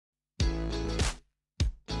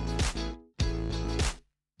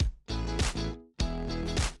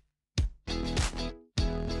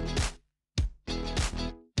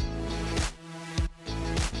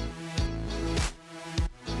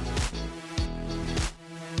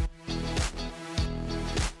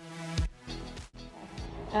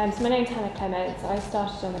So my name's Hannah Clements. I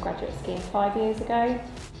started on the graduate scheme 5 years ago.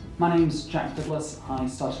 My name's Jack Douglas. I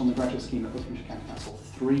started on the graduate scheme at Buckinghamshire County Council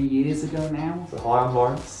 3 years ago now. So hi, I'm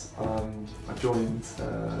Lawrence. I joined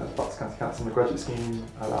Bucks County Council on the graduate scheme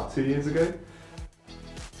about 2 years ago.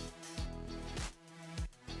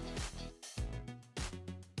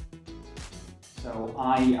 So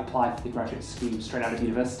I applied for the graduate scheme straight out of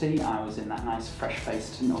university. I was in that nice fresh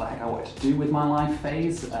face, didn't know what the heck I wanted to do with my life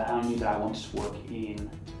phase. I knew that I wanted to work in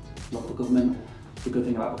local government. The good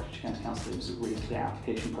thing about Buckinghamshire County Council, it was a really clear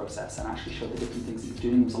application process and actually showed the different things that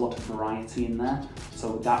you're doing. There was a lot of variety in there,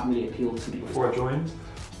 so that really appealed to me. Before I joined,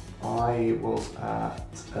 I was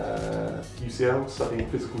at UCL studying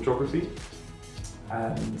physical geography,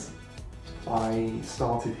 and I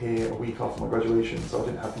started here a week after my graduation, so I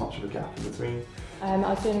didn't have much of a gap in between. I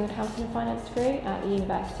was doing an accounting and finance degree at the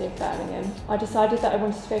University of Birmingham. I decided that I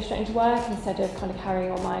wanted to go straight into work instead of kind of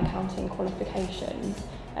carrying on my accounting qualifications.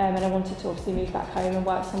 And I wanted to obviously move back home and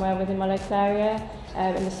work somewhere within my local area.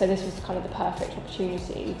 And so this was kind of the perfect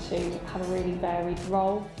opportunity to have a really varied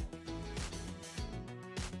role.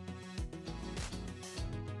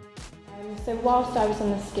 So whilst I was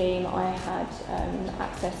on the scheme, I had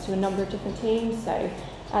access to a number of different teams. So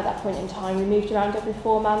at that point in time, we moved around every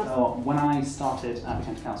 4 months. So when I started at the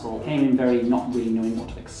County Council, I came in very not really knowing what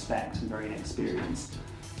to expect and very inexperienced.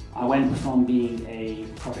 I went from being a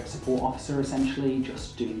project support officer, essentially,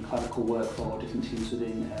 just doing clerical work for different teams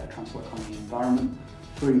within transport, economy and environment,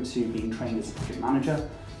 through to being trained as a project manager,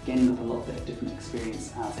 gaining up a little bit of different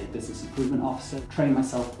experience as a business improvement officer, trained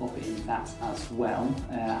myself up in that as well,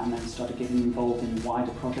 and then started getting involved in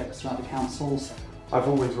wider projects throughout the council. I've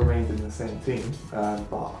always remained in the same team,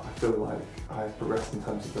 but I feel like I've progressed in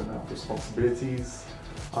terms of the amount of responsibilities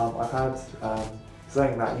I've had.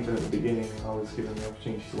 Saying that, even at the beginning, I was given the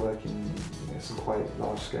opportunity to work in some quite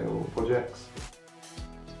large-scale projects.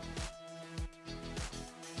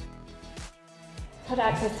 I've had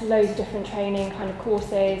access to loads of different training kind of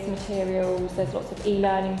courses, materials. There's lots of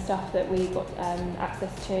e-learning stuff that we got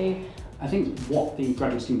access to. I think what the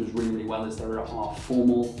graduate scheme does really, really well is there are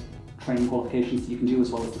formal training qualifications that you can do, as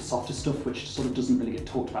well as the softer stuff, which sort of doesn't really get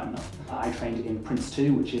talked about enough. I trained in Prince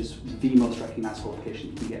 2, which is the most recognised qualification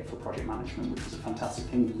you can get for project management, which was a fantastic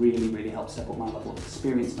thing. Really helped step up my level of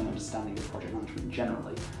experience, my understanding of project management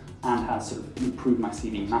generally, and has sort of improved my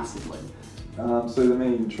CV massively. So the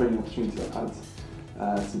main training opportunity I've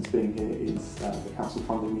had since being here is the council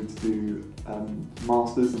funding me to do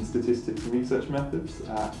Masters in Statistics and Research Methods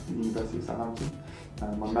at the University of Southampton.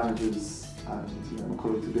 My managers and my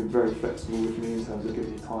colleagues have been very flexible with me in terms of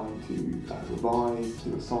giving me time to revise,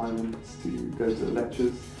 do assignments, to go to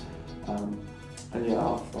lectures. And yeah,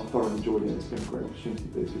 I've thoroughly enjoyed it. It's been a great opportunity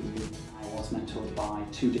they've given me. I was mentored by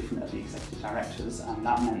 2 different of the executive directors, and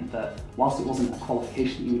that meant that whilst it wasn't a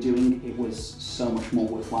qualification that you were doing, it was so much more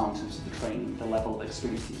worthwhile in terms of the training, the level of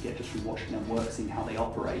experience that you get just from watching them work, seeing how they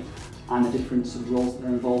operate, and the different sort of roles that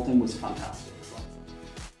they're involved in was fantastic.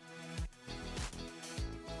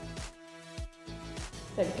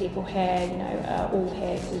 So the people here, are all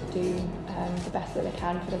here to do the best that they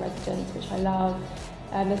can for the residents, which I love.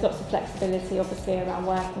 There's lots of flexibility, obviously, around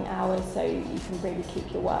working hours, so you can really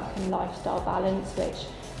keep your work and lifestyle balance, which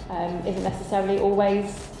isn't necessarily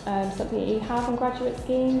always something that you have on graduate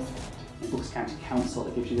schemes. In Bucks County Council,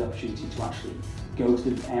 it gives you the opportunity to actually go to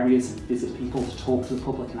the areas and visit people, to talk to the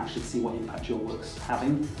public and actually see what impact your work's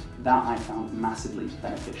having. That I found massively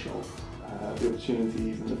beneficial. The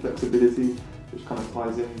opportunities and the flexibility, which kind of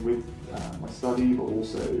ties in with my study, but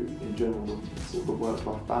also in general sort of the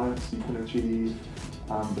work-life balance you can achieve,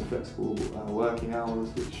 the flexible working hours,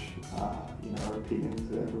 which are appealing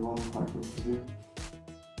to everyone, I presume.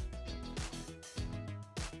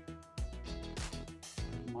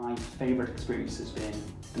 My favourite experience has been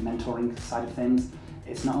the mentoring side of things.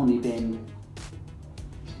 It's not only been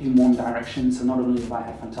in one direction, so not only have I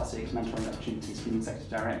had fantastic mentoring opportunities from executive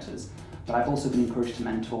directors, but I've also been encouraged to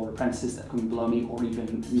mentor apprentices that have come below me, or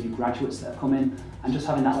even new graduates that have come in, and just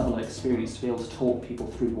having that level of experience to be able to talk people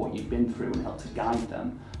through what you've been through and help to guide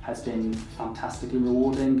them has been fantastically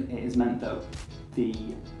rewarding. It has meant that the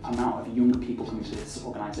amount of young people coming to this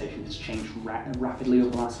organisation has changed rapidly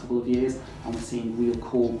over the last couple of years, and we're seeing real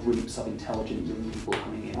core groups of intelligent young people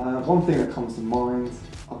coming in. One thing that comes to mind,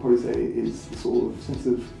 I'd probably say, is the sort of sense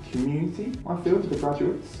of community I feel with the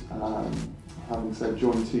graduates. Having said,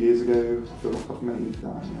 joined 2 years ago, I feel like I've made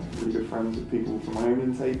really good friends with people from my own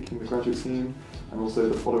intake in the graduate scheme, and also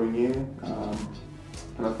the following year.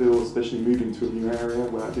 And I feel, especially moving to a new area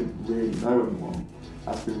where I didn't really know anyone,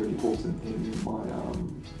 that's been really important in my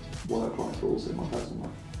work life, but also in my personal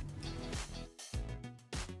life.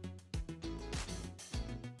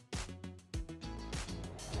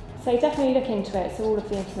 So definitely look into it. So all of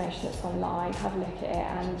the information that's online, have a look at it,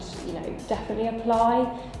 and definitely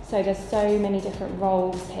apply. So there's so many different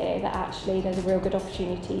roles here that actually there's a real good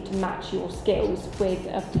opportunity to match your skills with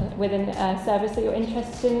a service that you're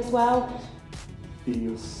interested in as well. Be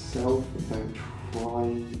yourself, try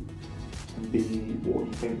and be what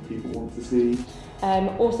you think people want to see.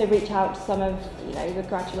 Also reach out to some of the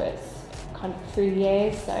graduates kind of through the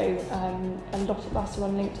years, so a lot of us are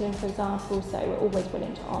on LinkedIn, for example, so we're always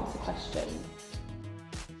willing to answer questions.